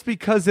just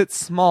because it's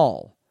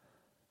small.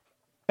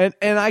 And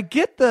I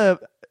get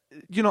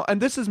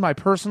and this is my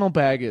personal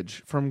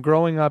baggage from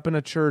growing up in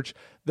a church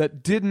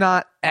that did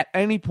not at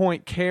any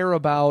point care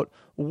about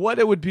what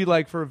it would be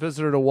like for a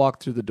visitor to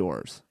walk through the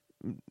doors.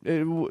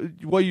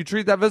 You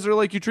treat that visitor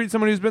like you treat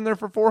somebody who's been there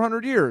for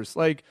 400 years.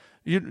 Like,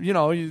 you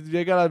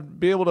got to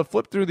be able to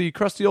flip through the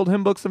crusty old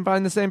hymn books and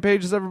find the same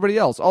page as everybody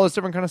else. All this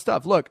different kind of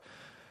stuff. Look,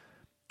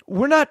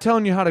 we're not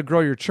telling you how to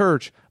grow your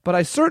church, but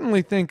I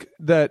certainly think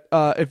that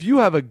if you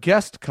have a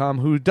guest come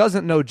who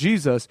doesn't know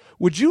Jesus,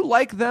 would you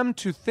like them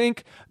to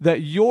think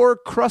that your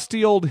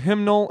crusty old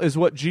hymnal is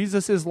what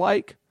Jesus is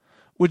like?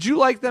 Would you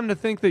like them to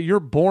think that your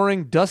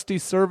boring, dusty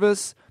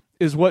service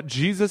is what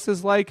Jesus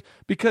is like?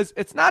 Because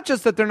it's not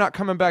just that they're not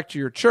coming back to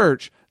your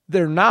church.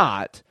 They're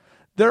not.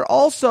 They're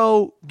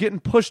also getting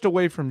pushed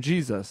away from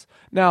Jesus.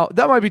 Now,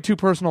 that might be too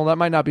personal. That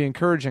might not be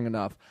encouraging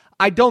enough.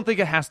 I don't think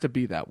it has to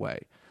be that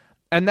way.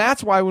 And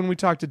that's why when we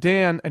talk to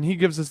Dan and he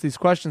gives us these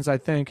questions, I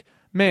think,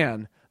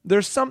 man,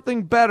 there's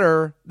something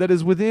better that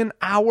is within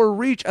our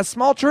reach as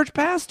small church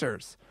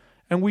pastors.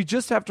 And we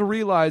just have to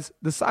realize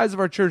the size of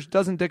our church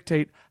doesn't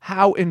dictate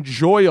how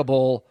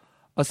enjoyable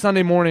a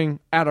Sunday morning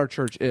at our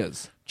church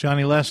is.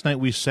 Johnny, last night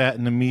we sat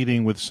in a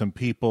meeting with some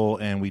people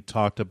and we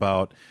talked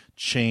about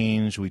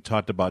change. We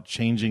talked about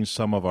changing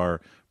some of our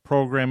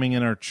programming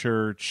in our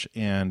church,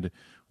 and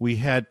we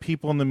had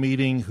people in the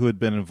meeting who had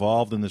been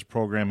involved in this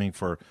programming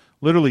for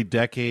literally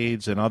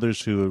decades and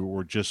others who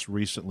were just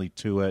recently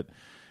to it.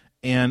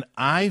 And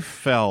I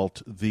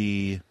felt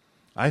the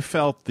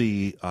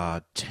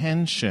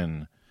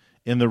tension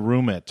in the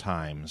room at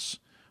times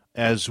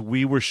as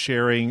we were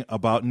sharing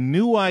about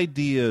new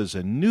ideas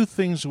and new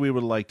things we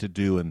would like to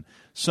do and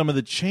some of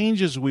the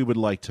changes we would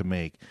like to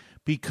make,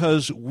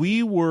 because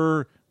we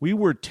were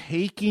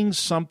taking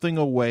something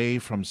away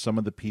from some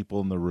of the people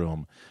in the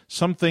room,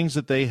 some things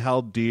that they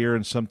held dear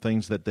and some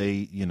things that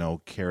they,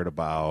 cared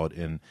about,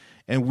 and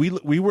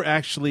we were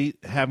actually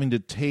having to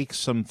take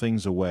some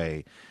things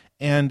away.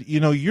 And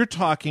you're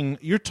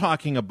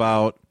talking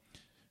about,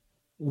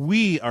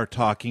 we are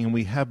talking, and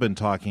we have been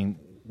talking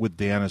with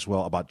Dan as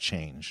well, about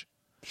change.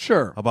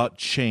 Sure. About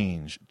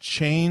change.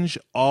 Change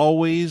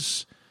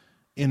always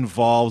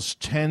involves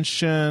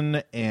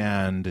tension,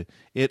 and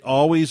it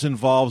always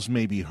involves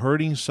maybe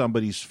hurting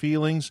somebody's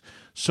feelings.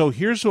 So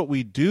here's what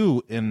we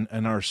do in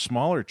our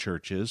smaller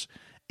churches,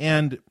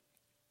 and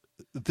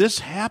this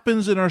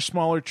happens in our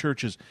smaller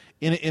churches,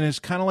 and it's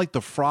kind of like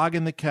the frog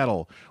in the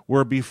kettle,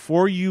 where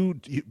before you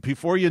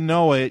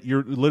know it,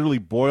 you're literally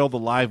boiled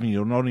alive and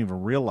you don't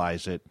even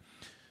realize it.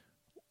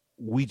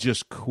 We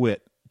just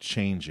quit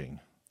changing.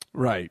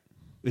 Right.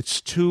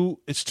 It's too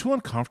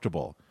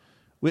uncomfortable.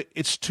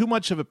 It's too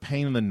much of a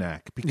pain in the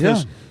neck,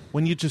 because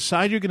when you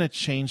decide you're going to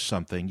change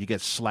something, you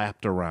get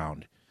slapped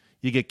around.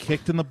 You get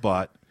kicked in the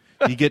butt.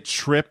 You get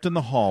tripped in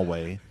the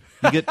hallway.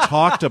 You get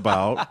talked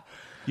about.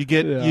 You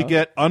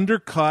get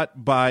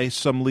undercut by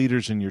some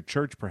leaders in your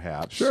church,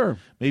 perhaps. Sure.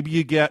 Maybe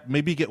you get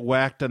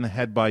whacked on the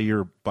head by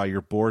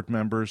your board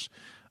members.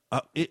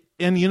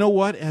 And you know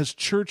what? As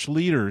church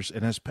leaders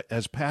and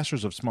as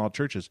pastors of small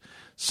churches,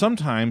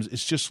 sometimes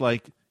it's just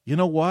like, you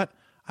know what?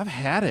 I've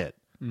had it.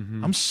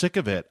 Mm-hmm. I'm sick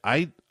of it.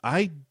 I'm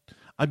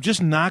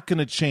just not going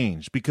to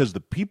change, because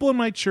the people in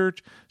my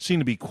church seem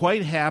to be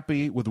quite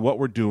happy with what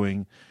we're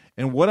doing.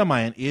 And what am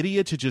I, an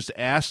idiot, to just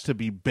ask to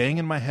be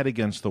banging my head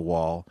against the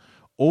wall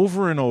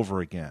over and over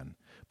again?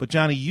 But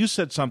Johnny, you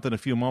said something a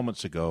few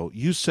moments ago.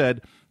 You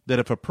said that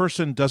if a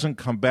person doesn't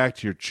come back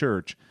to your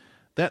church,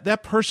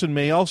 that person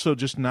may also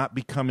just not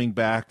be coming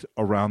back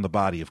around the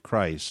body of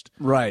Christ.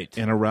 Right.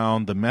 And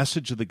around the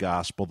message of the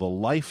gospel, the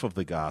life of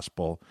the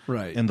gospel,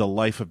 right, and the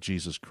life of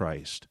Jesus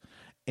Christ.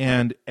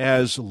 And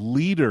as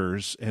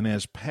leaders and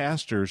as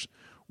pastors,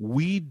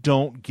 we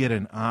don't get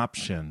an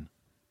option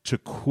to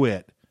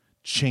quit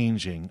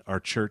changing our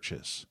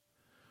churches.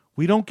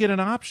 We don't get an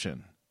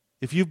option.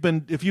 If you've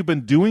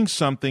been doing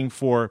something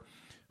for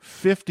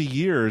 50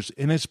 years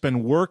and it's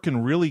been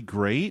working really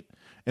great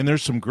and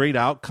there's some great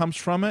outcomes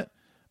from it,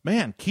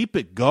 man, keep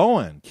it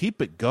going.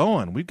 Keep it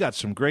going. We've got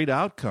some great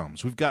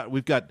outcomes. We've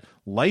got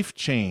life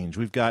change.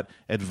 We've got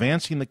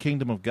advancing the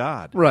kingdom of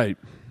God. Right.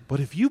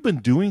 But if you've been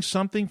doing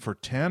something for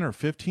 10 or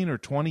 15 or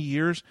 20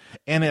 years,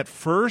 and at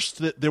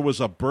first there was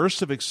a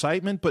burst of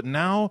excitement, but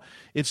now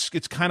it's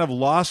kind of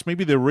lost.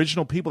 Maybe the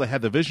original people that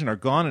had the vision are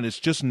gone, and it's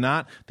just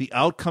not, the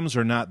outcomes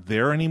are not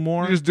there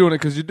anymore. You're just doing it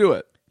because you do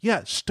it.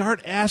 Yeah,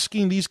 start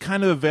asking these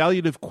kind of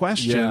evaluative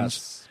questions.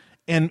 Yes.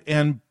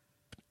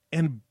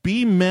 And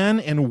be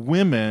men and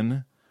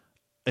women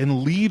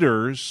and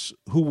leaders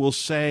who will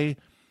say,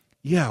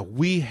 yeah,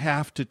 we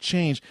have to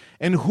change,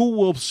 and who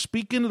will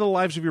speak into the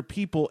lives of your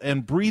people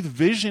and breathe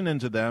vision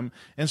into them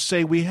and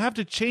say, we have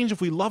to change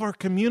if we love our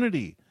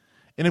community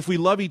and if we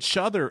love each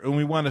other and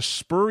we want to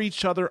spur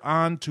each other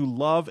on to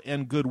love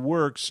and good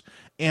works,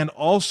 and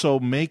also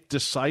make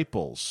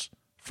disciples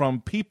from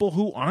people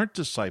who aren't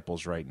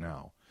disciples right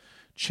now.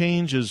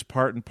 Change is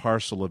part and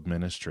parcel of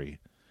ministry.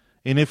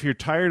 And if you're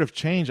tired of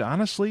change,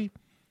 honestly,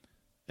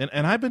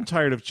 and I've been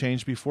tired of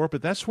change before,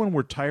 but that's when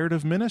we're tired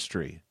of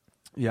ministry.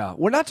 Yeah,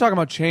 we're not talking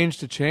about change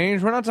to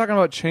change. We're not talking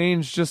about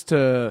change just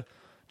to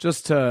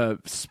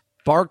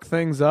spark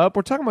things up.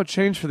 We're talking about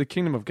change for the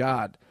kingdom of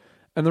God.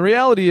 And the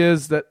reality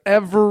is that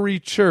every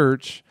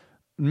church,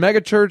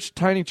 mega church,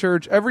 tiny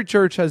church, every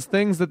church has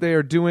things that they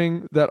are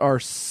doing that are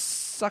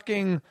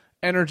sucking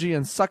energy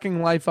and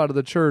sucking life out of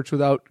the church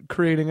without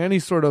creating any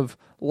sort of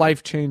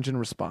life change in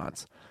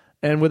response,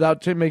 and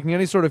without making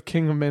any sort of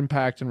kingdom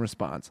impact in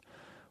response.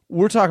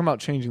 We're talking about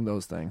changing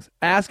those things,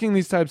 asking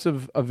these types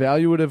of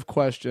evaluative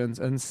questions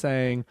and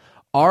saying,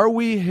 are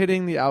we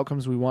hitting the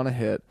outcomes we want to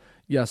hit?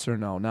 Yes or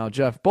no? Now,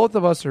 Jeff, both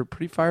of us are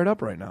pretty fired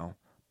up right now.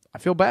 I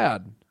feel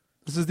bad.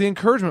 This is the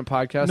encouragement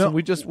podcast, and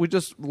we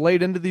just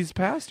laid into these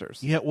pastors.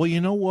 Yeah, well, you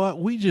know what?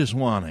 We just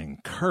want to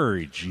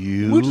encourage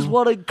you. We just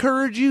want to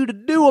encourage you to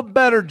do a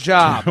better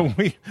job.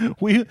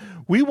 we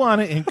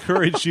want to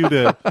encourage you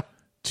to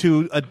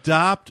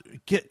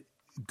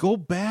go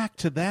back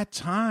to that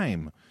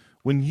time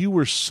when you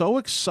were so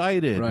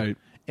excited, right,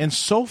 and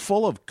so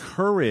full of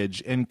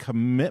courage and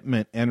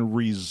commitment and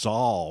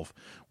resolve,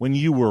 when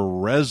you were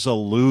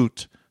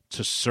resolute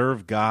to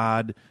serve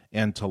God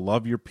and to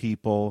love your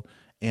people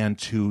and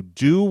to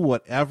do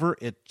whatever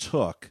it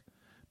took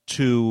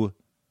to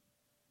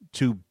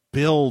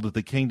build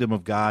the kingdom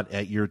of God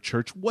at your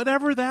church,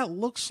 whatever that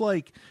looks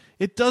like.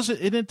 It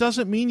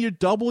doesn't mean you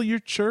double your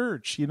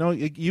church. You know,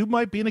 you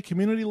might be in a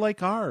community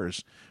like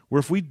ours, where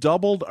if we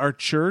doubled our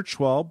church,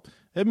 well,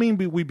 it means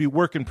we'd be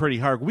working pretty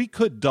hard. We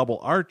could double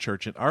our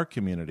church in our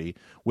community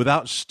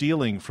without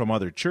stealing from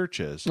other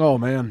churches. Oh,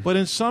 man. But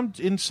in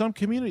some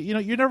community, you know,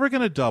 you're never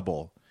going to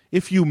double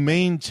if you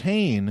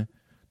maintain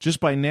just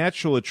by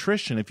natural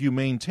attrition, if you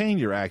maintain,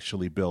 you're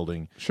actually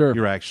building. Sure.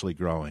 You're actually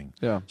growing.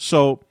 Yeah.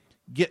 So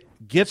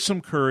get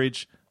some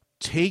courage.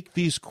 Take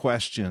these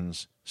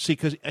questions. See,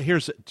 because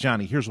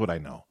Johnny, here's what I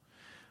know.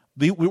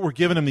 We were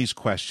giving them these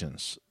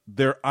questions.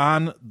 They're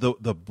on the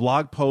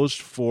blog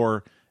post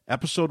for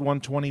episode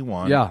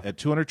 121 at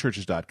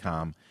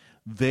 200churches.com.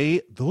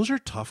 Those are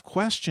tough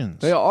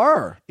questions. They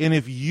are. And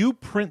if you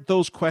print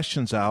those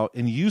questions out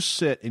and you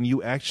sit and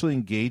you actually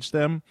engage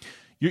them,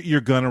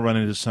 you're going to run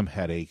into some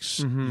headaches.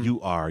 Mm-hmm.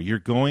 You are.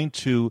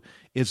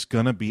 It's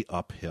going to be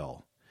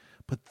uphill.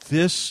 But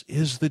this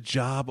is the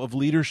job of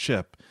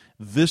leadership.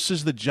 This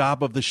is the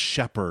job of the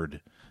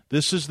shepherd.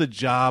 This is the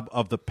job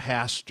of the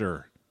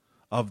pastor,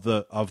 of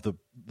the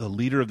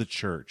leader of the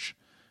church.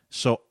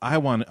 So I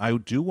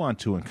do want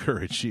to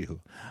encourage you.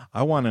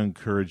 I want to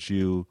encourage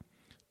you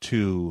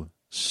to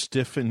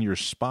stiffen your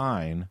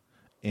spine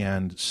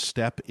and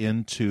step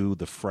into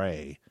the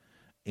fray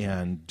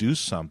and do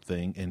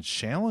something and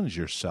challenge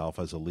yourself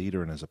as a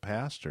leader and as a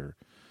pastor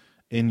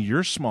in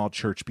your small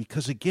church.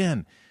 Because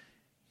again,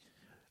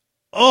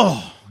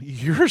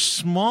 your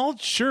small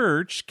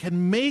church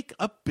can make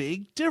a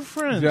big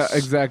difference. Yeah,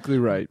 exactly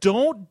right.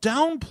 Don't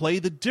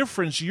downplay the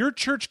difference your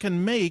church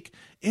can make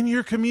in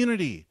your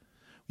community.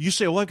 You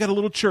say, well, I've got a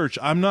little church.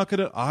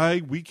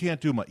 We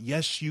can't do much.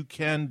 Yes, you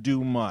can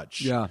do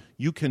much. Yeah.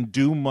 You can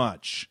do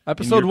much.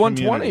 Episode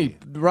 120,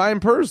 Ryan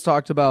Purz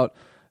talked about,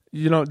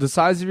 the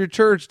size of your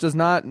church does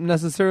not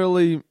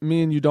necessarily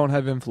mean you don't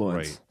have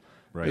influence.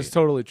 Right. It's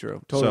totally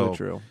true. Totally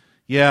true.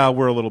 Yeah,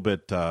 we're a little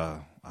bit,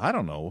 I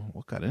don't know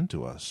what got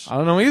into us. I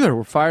don't know either.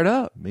 We're fired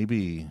up.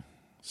 Maybe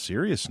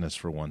seriousness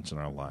for once in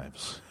our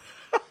lives.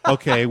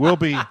 Okay, we'll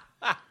be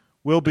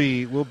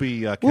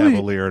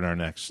cavalier in our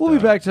next. We'll be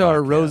back to podcast.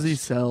 our rosy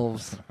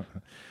selves.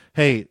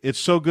 Hey, it's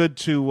so good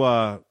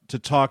to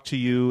talk to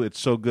you. It's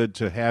so good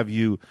to have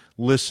you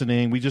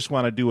listening. We just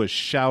want to do a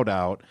shout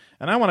out,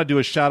 and I want to do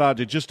a shout out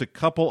to just a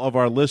couple of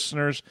our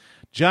listeners: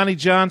 Johnny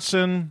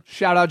Johnson,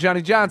 Shout out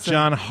Johnny Johnson.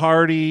 John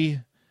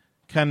Hardy,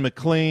 Ken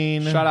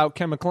McLean, Shout out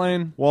Ken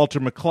McLean. Walter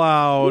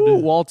McLeod. Ooh,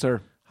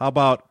 Walter. How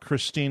about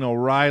Christine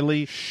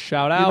O'Reilly?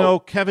 Shout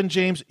out. Kevin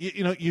James.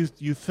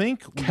 You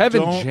think we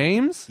Kevin don't-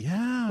 James?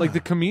 Yeah, Like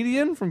the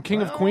comedian from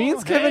King of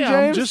Queens, Hey, Kevin I'm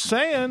James? just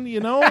saying, you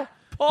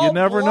Paul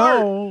never Blart.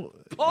 know.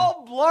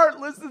 Paul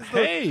Blart listens to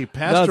Hey,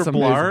 Pastor That's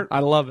amazing. Blart. I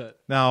love it.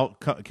 Now,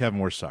 Kevin,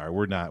 we're sorry.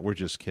 We're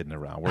just kidding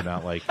around. We're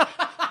not like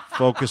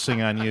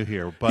focusing on you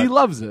here. But He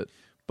loves it.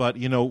 But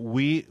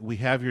we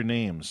have your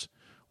names.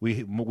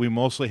 We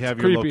mostly have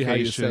It's your creepy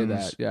locations. how you say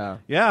that. Yeah.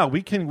 Yeah,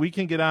 we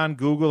can get on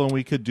Google and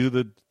we could do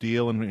the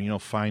deal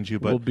and find you.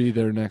 But We'll be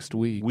there next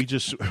week. we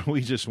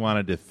just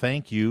wanted to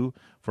thank you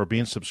for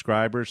being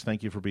subscribers.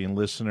 Thank you for being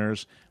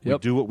listeners. We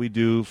Yep. do what we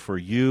do for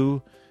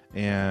you.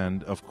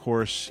 And of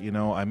course,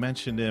 I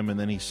mentioned him, and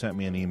then he sent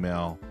me an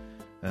email,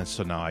 and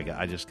so now I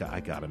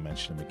got to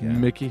mention him again.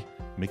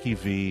 Mickey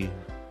V.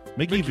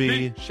 Mickey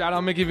V. Shout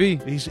out Mickey V.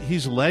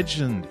 He's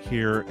legend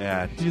here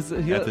at He's-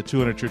 the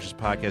 200 Churches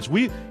podcast.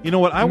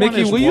 I want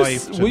Mickey, his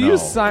wife to will know. you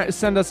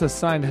send us a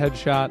signed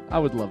headshot? I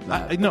would love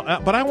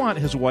that. But I want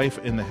his wife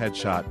in the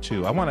headshot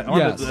too. I want it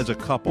Yes. as a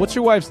couple. What's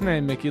your wife's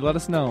name, Mickey? Let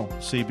us know.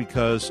 See,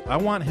 because I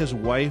want his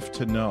wife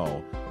to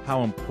know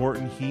how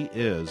important he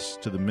is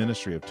to the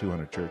ministry of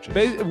 200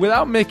 Churches.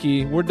 Without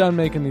Mickey, we're done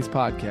making these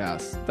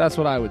podcasts. That's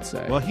what I would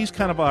say. Well, he's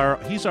kind of our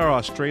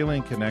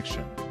Australian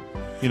connection.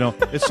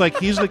 It's like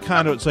he's the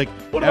conduit. It's like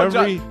what about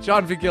every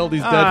John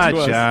Finkeldy's dead to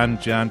us?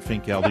 John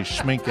Finkeldy,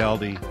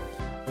 Schminkeldy.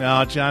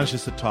 No, John's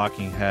just a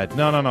talking head.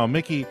 No.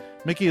 Mickey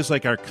is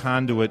like our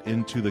conduit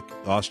into the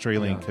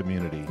Australian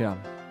community. Yeah.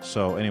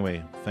 So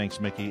anyway, thanks,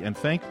 Mickey, and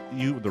thank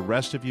you, the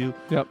rest of you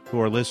who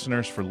are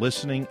listeners, for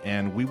listening.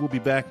 And we will be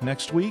back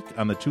next week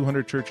on the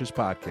 200 Churches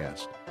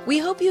podcast. We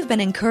hope you've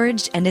been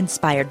encouraged and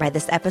inspired by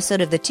this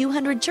episode of the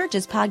 200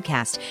 Churches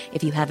podcast.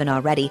 If you haven't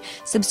already,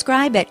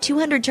 subscribe at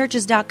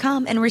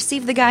 200churches.com and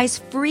receive the guy's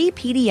free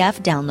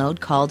PDF download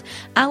called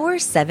Our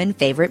 7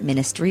 Favorite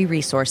Ministry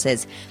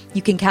Resources.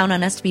 You can count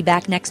on us to be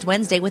back next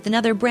Wednesday with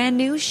another brand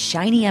new,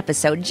 shiny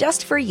episode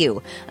just for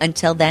you.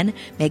 Until then,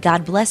 may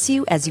God bless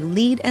you as you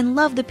lead and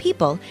love the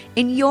people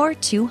in your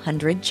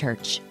 200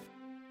 church.